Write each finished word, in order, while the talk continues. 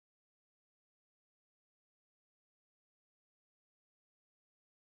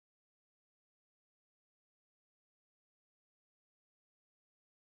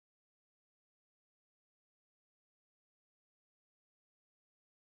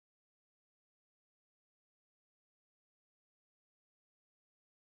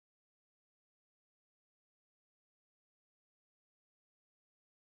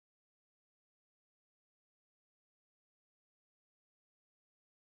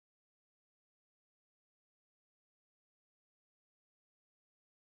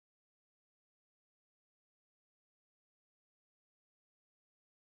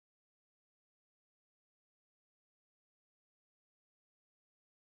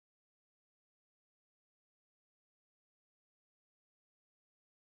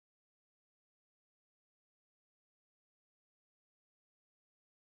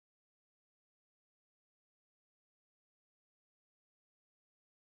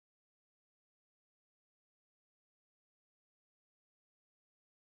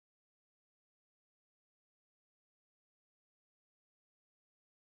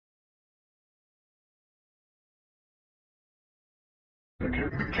These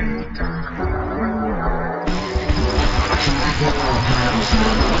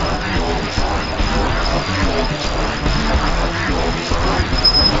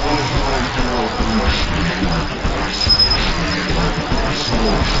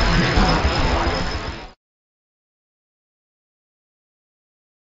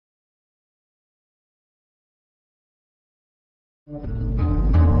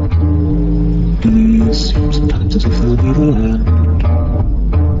seem sometimes as if they'll be the end.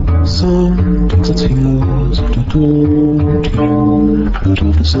 Some takes its heels to don't you. But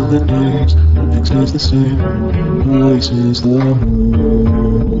after 7 days, nothing stays the same. Rises the moon.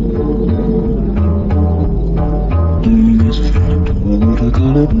 Days fade to a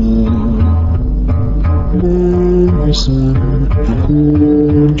watercolor blue. Listen and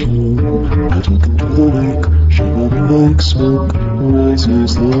hold you. I look into the lake, shimmering like smoke.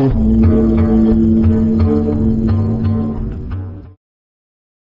 Rises the moon.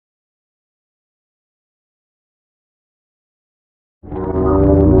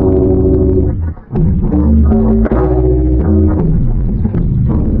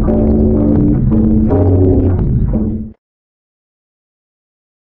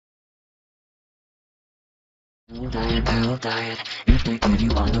 Pill diet. If they give you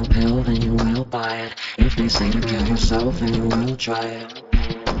on a pill, then you will buy it. If they say to kill yourself, then you will try it.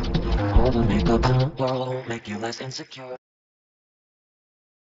 All the makeup in the world will make you less insecure.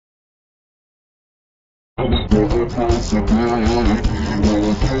 Never possibility. When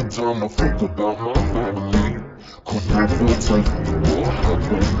I get time, I think about my family. Could never take the war. I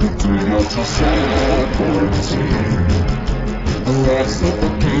pray the day I just celebrate. The last of the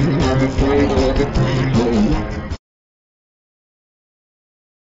king, I'm afraid of the people.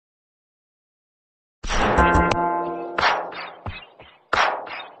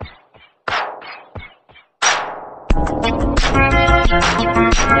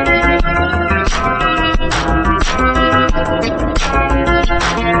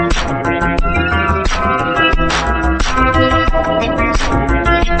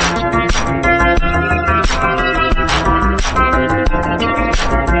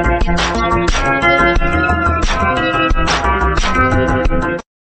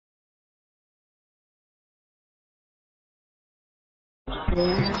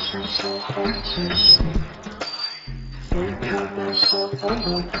 I'm so hard to see. Think of myself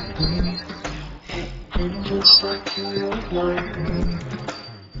unlikely. I'm just like you, you're like me.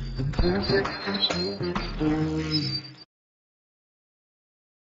 The perfect is moving for me.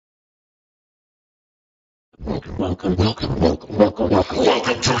 Welcome to your world. I'm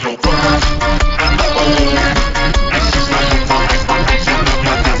the only. It's just like you for exploration.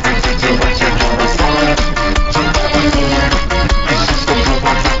 You're destined to do what you know is right. To the only. It's just a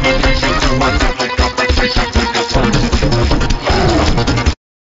robot application to a different compensation to the time.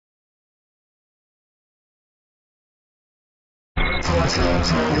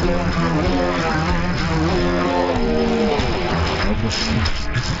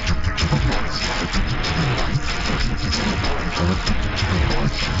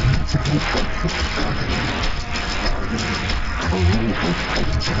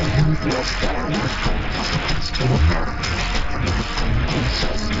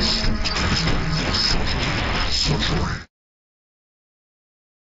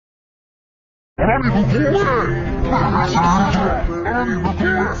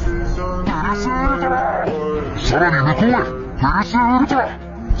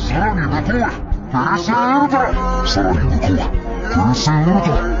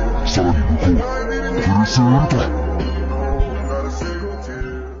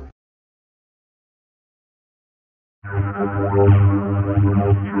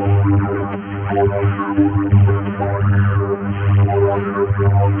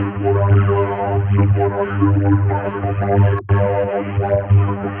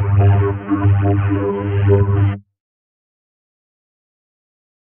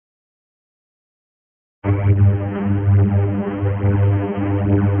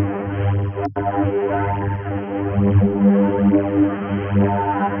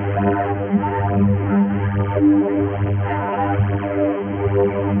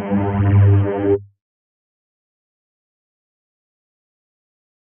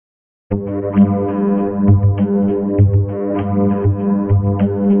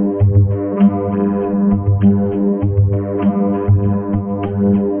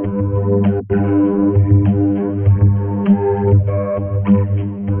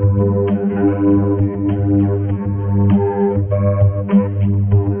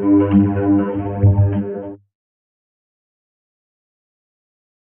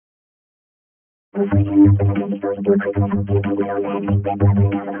 I'm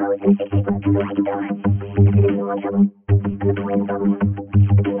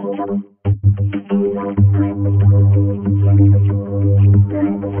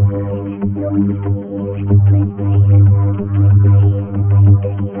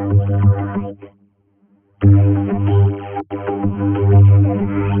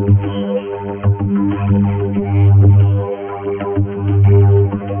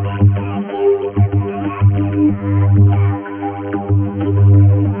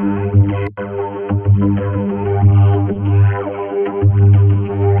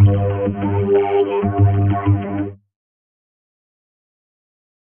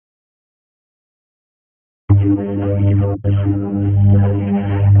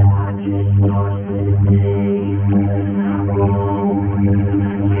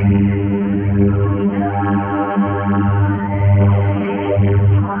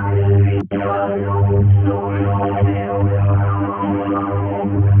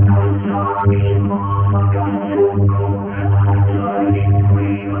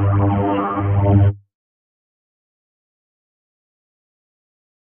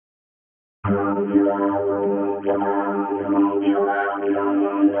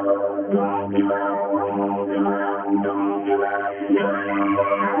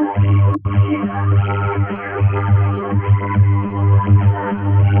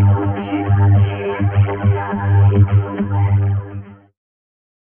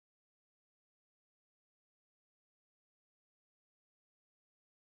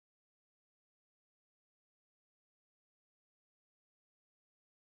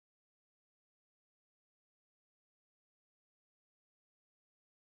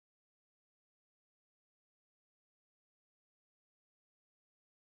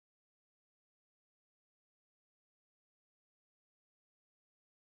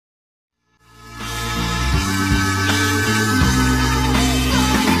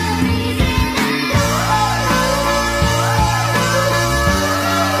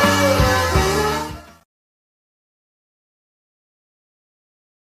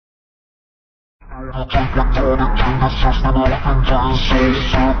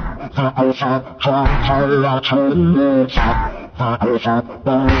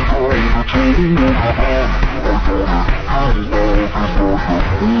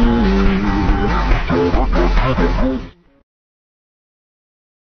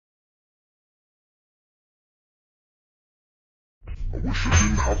I wish I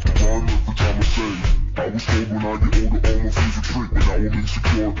didn't have to run every time I say I was told when I get older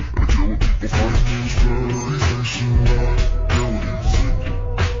all my fears would shrink. But now I'm insecure and I care what people find me is very facing liability.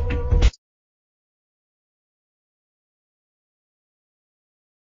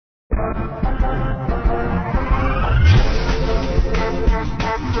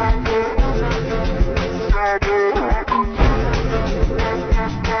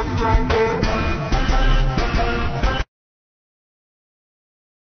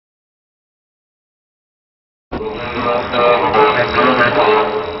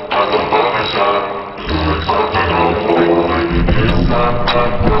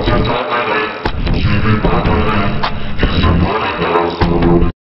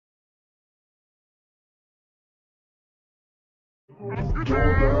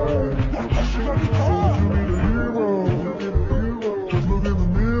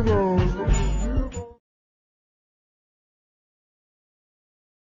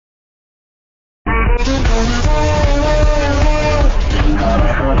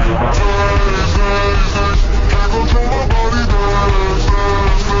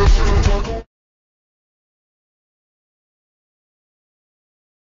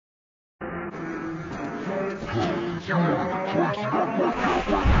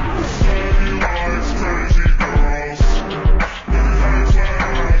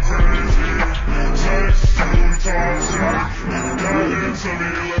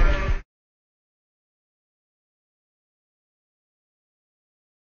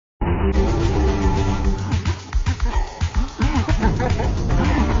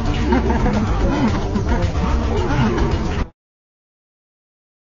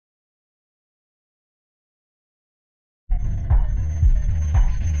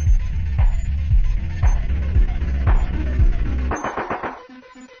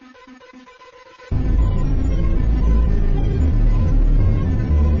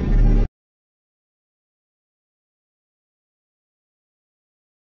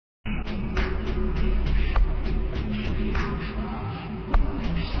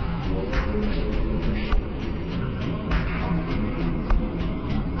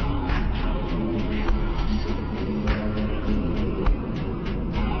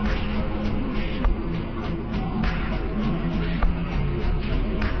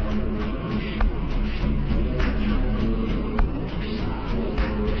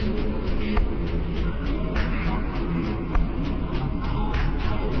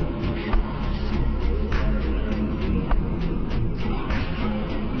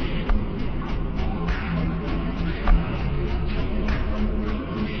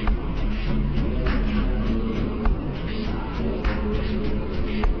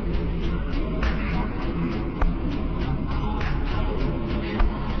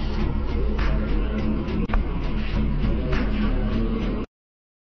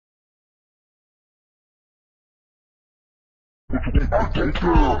 don't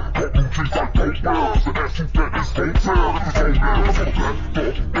care. Got blue cheese, I don't wear. Cause the ass too fat, it's don't fair. This is all there, that's all that.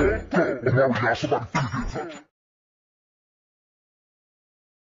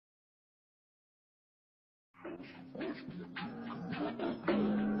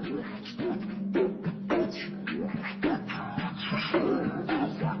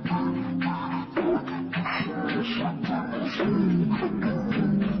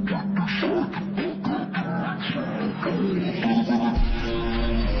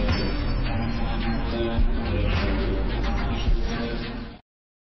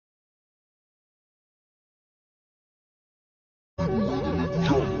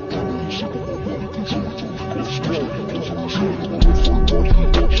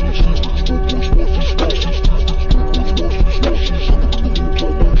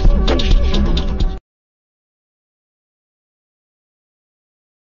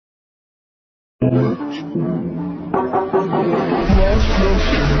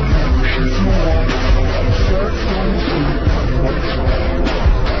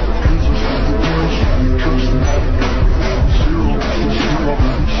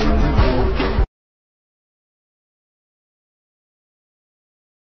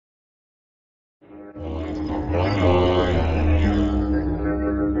 I'm already out,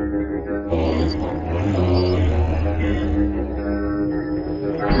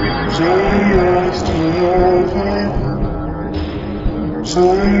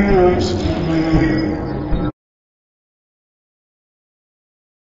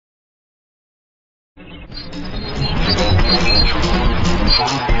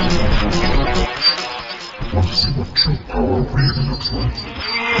 somebody finna get touched. Want to see what true power really looks like?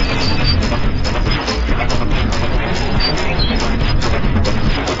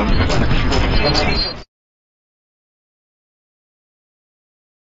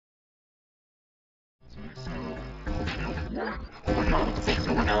 Oh my god, what the fuck is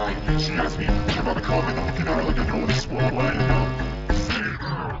going on? She asked me, I'm about to come and I'm looking at her like I know this world way.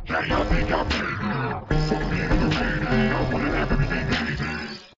 Yeah, y'all think I'm paid. Fuck me in the rain, I wanna have everything that they do.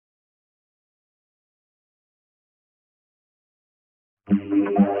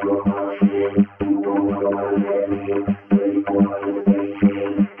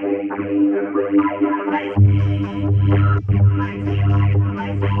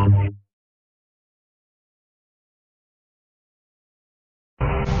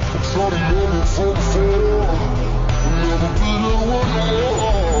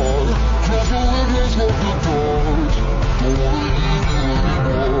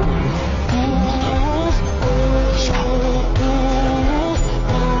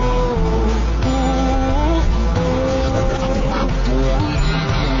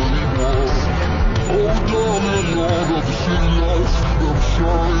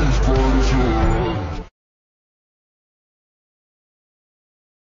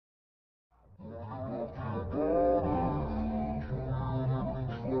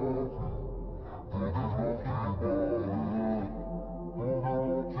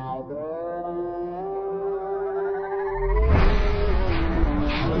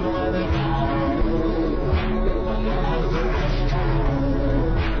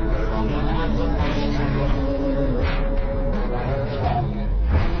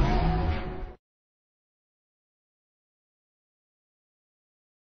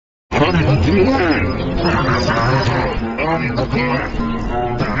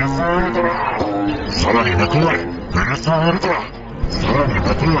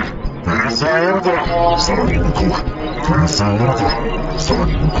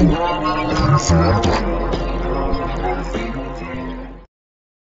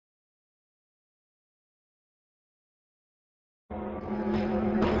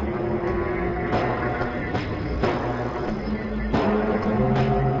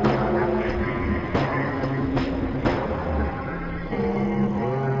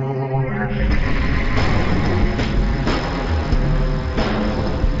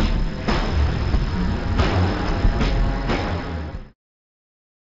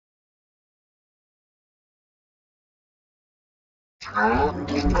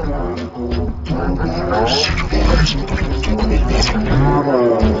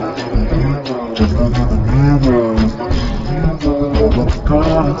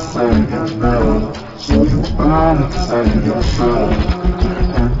 So you are excited yourself.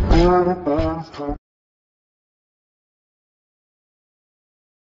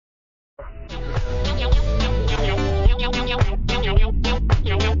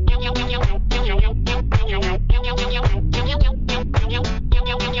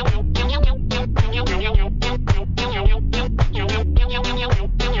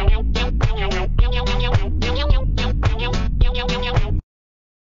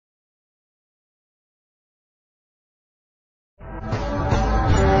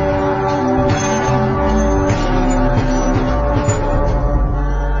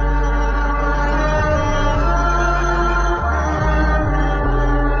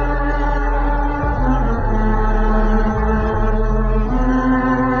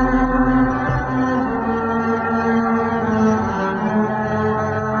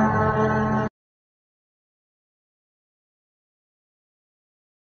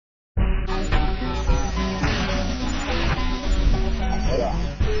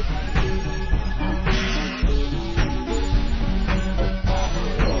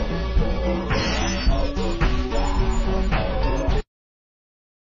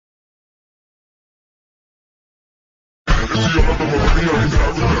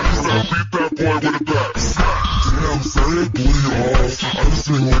 Damn, say it, booty off. I just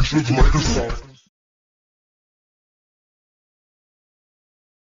sing like shit's like a song.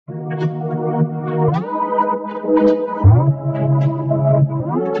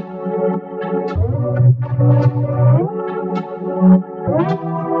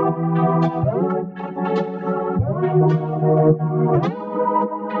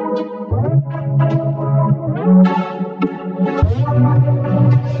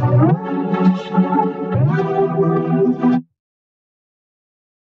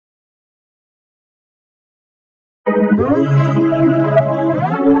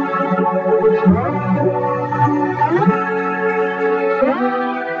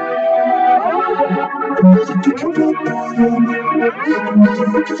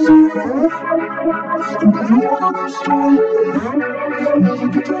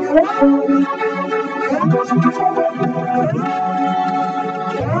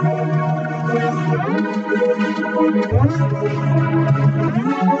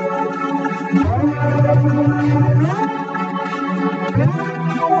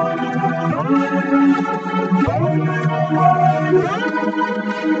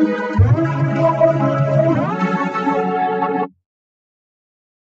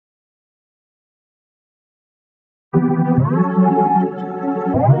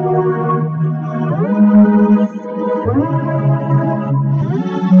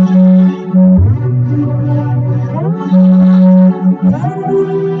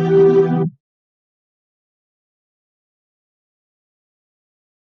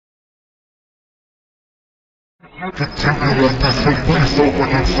 Continue with this and please open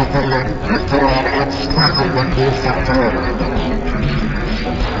it so that I get around and squiggle and go from there.